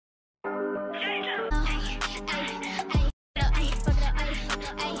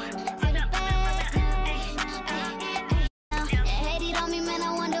Ay, to the bag now. Ay, ay, hate it on me, man,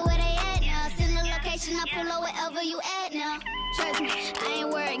 I wonder where they at now. Send the location, I pull up wherever you at now. Trust me, I ain't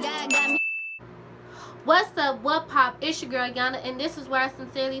worried, God got me. What's up, what pop? It's your girl Yana, and this is where I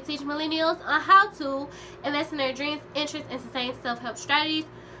sincerely teach millennials on how to invest in their dreams, interests, and sustain self-help strategies.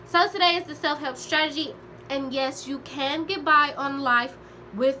 So today is the self-help strategy, and yes, you can get by on life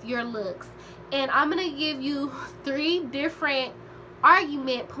with your looks. And I'm going to give you 3 different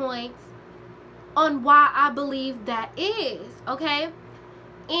argument points on why I believe that is, okay?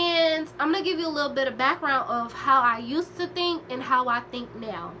 And I'm going to give you a little bit of background of how I used to think and how I think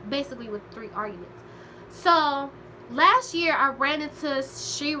now, basically with 3 arguments. So last year I ran into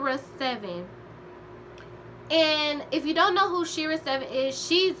Shira 7, and if you don't know who Shira 7 is,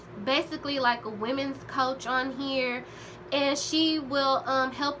 she's basically like a women's coach on here, and she will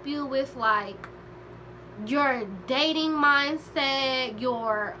help you with like your dating mindset,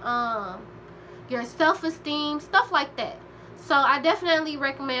 your self-esteem, stuff like that. So I definitely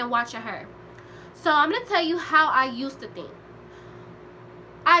recommend watching her. So I'm gonna tell you how I used to think.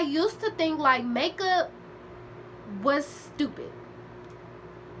 I used to think like makeup was stupid.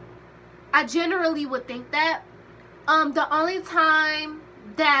 I generally would think that. The only time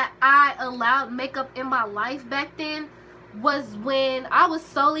that I allowed makeup in my life back then was when I was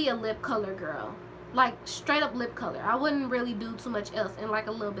solely a lip color girl. Like straight up lip color. I wouldn't really do too much else, and like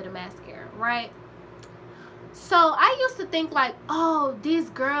a little bit of mascara, right? So I used to think like, oh, these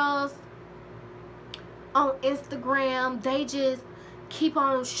girls on Instagram, they just keep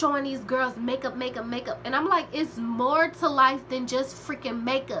on showing these girls makeup. And I'm like, it's more to life than just freaking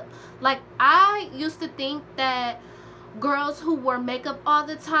makeup. Like, I used to think that girls who wore makeup all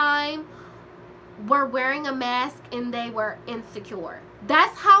the time were wearing a mask and they were insecure.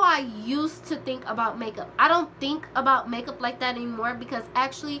 That's how I used to think about makeup. I don't think about makeup like that anymore, because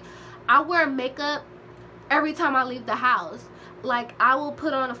actually I wear makeup every time I leave the house. Like, I will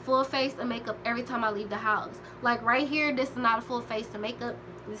put on a full face of makeup every time I leave the house. Like right here, this is not a full face of makeup.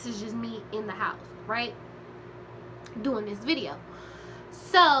 This is just me in the house, right? Doing this video.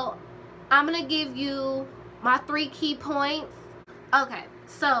 So I'm gonna give you my 3 key points. Okay,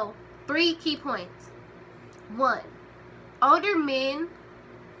 so 3 key points. 1, older men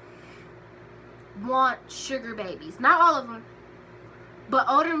want sugar babies. Not all of them, but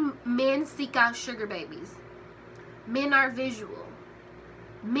older men seek out sugar babies. Men are visual.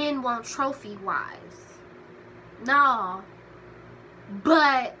 Men want trophy wives. No,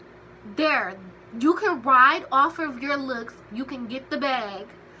 but there, you can ride off of your looks. You can get the bag.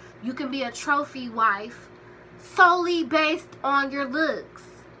 You can be a trophy wife solely based on your looks.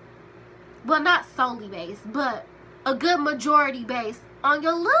 Well, not solely based, but a good majority based on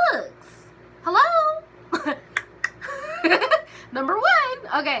your looks. Hello? Number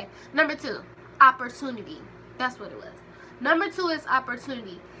 1. Okay, number 2, opportunity. That's what it was. Number 2 is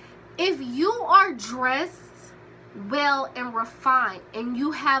opportunity. If you are dressed well and refined and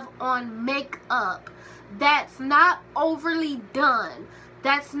you have on makeup that's not overly done,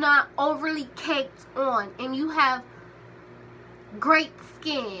 that's not overly caked on, and you have great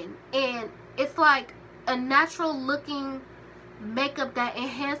skin, and it's like a natural looking makeup that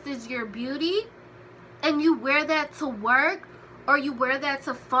enhances your beauty, and you wear that to work, or you wear that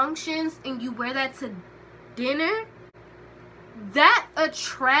to functions, and you wear that to dinner, that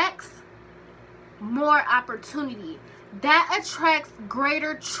attracts more opportunity. That attracts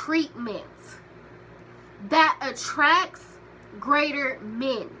greater treatment. That attracts greater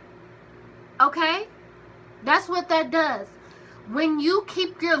men. Okay? That's what that does. When you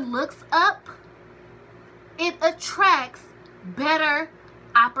keep your looks up, it attracts better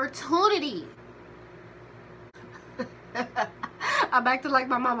opportunity. I'm acting like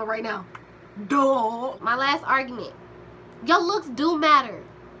my mama right now. Duh. My last argument. Your looks do matter.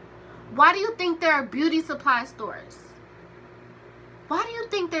 Why do you think there are beauty supply stores? Why do you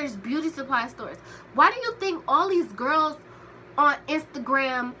think there's beauty supply stores? Why do you think all these girls on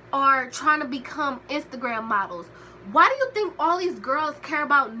Instagram are trying to become Instagram models? Why do you think all these girls care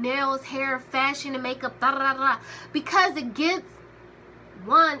about nails, hair, fashion, and makeup? Because it gets,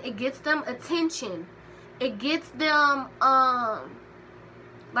 1, it gets them attention. It gets them,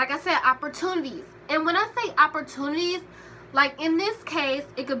 like I said, opportunities. And when I say opportunities, like in this case,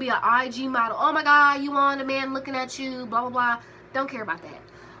 it could be an IG model. Oh my God, you want a man looking at you, blah, blah, blah. Don't care about that.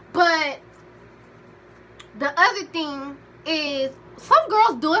 But the other thing is, some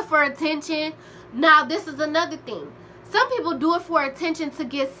girls do it for attention. Now, this is another thing. Some people do it for attention to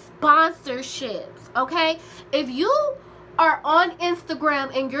get sponsorships, okay? If you are on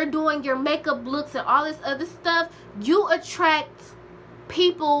Instagram and you're doing your makeup looks and all this other stuff, you attract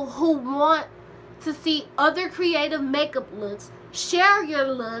people who want to see other creative makeup looks share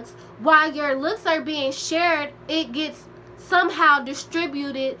your looks. While your looks are being shared, it gets somehow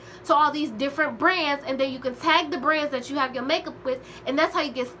distributed to all these different brands, and then you can tag the brands that you have your makeup with, and that's how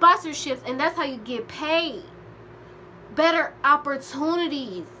you get sponsorships, and that's how you get paid. Better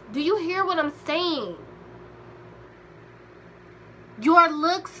opportunities. Do you hear what I'm saying? Your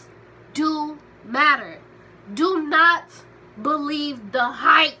looks do matter. Do not believe the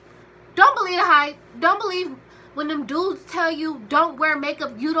hype. Don't believe the hype. Don't believe when them dudes tell you don't wear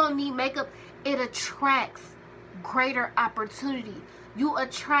makeup, you don't need makeup. It attracts greater opportunity. You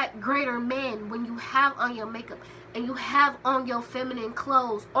attract greater men when you have on your makeup and you have on your feminine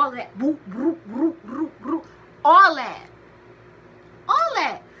clothes. All that. All that. All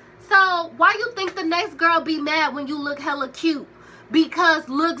that. So why you think the next girl be mad when you look hella cute? Because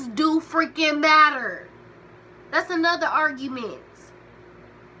looks do freaking matter. That's another argument.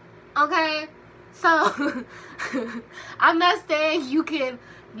 Okay? So I'm not saying you can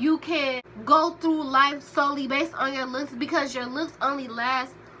go through life solely based on your looks, because your looks only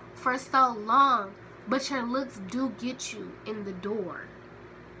last for so long, but your looks do get you in the door.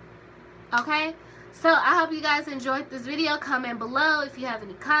 Okay? So I hope you guys enjoyed this video. Comment below if you have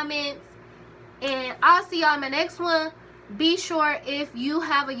any comments, and I'll see y'all in my next one. Be sure, if you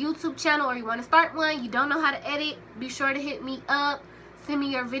have a YouTube channel or you want to start one, you don't know how to edit, be sure to hit me up. Send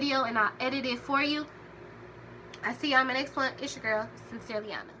me your video and I'll edit it for you. I see y'all in my next one. It's your girl,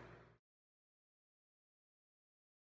 Sincerely Anna.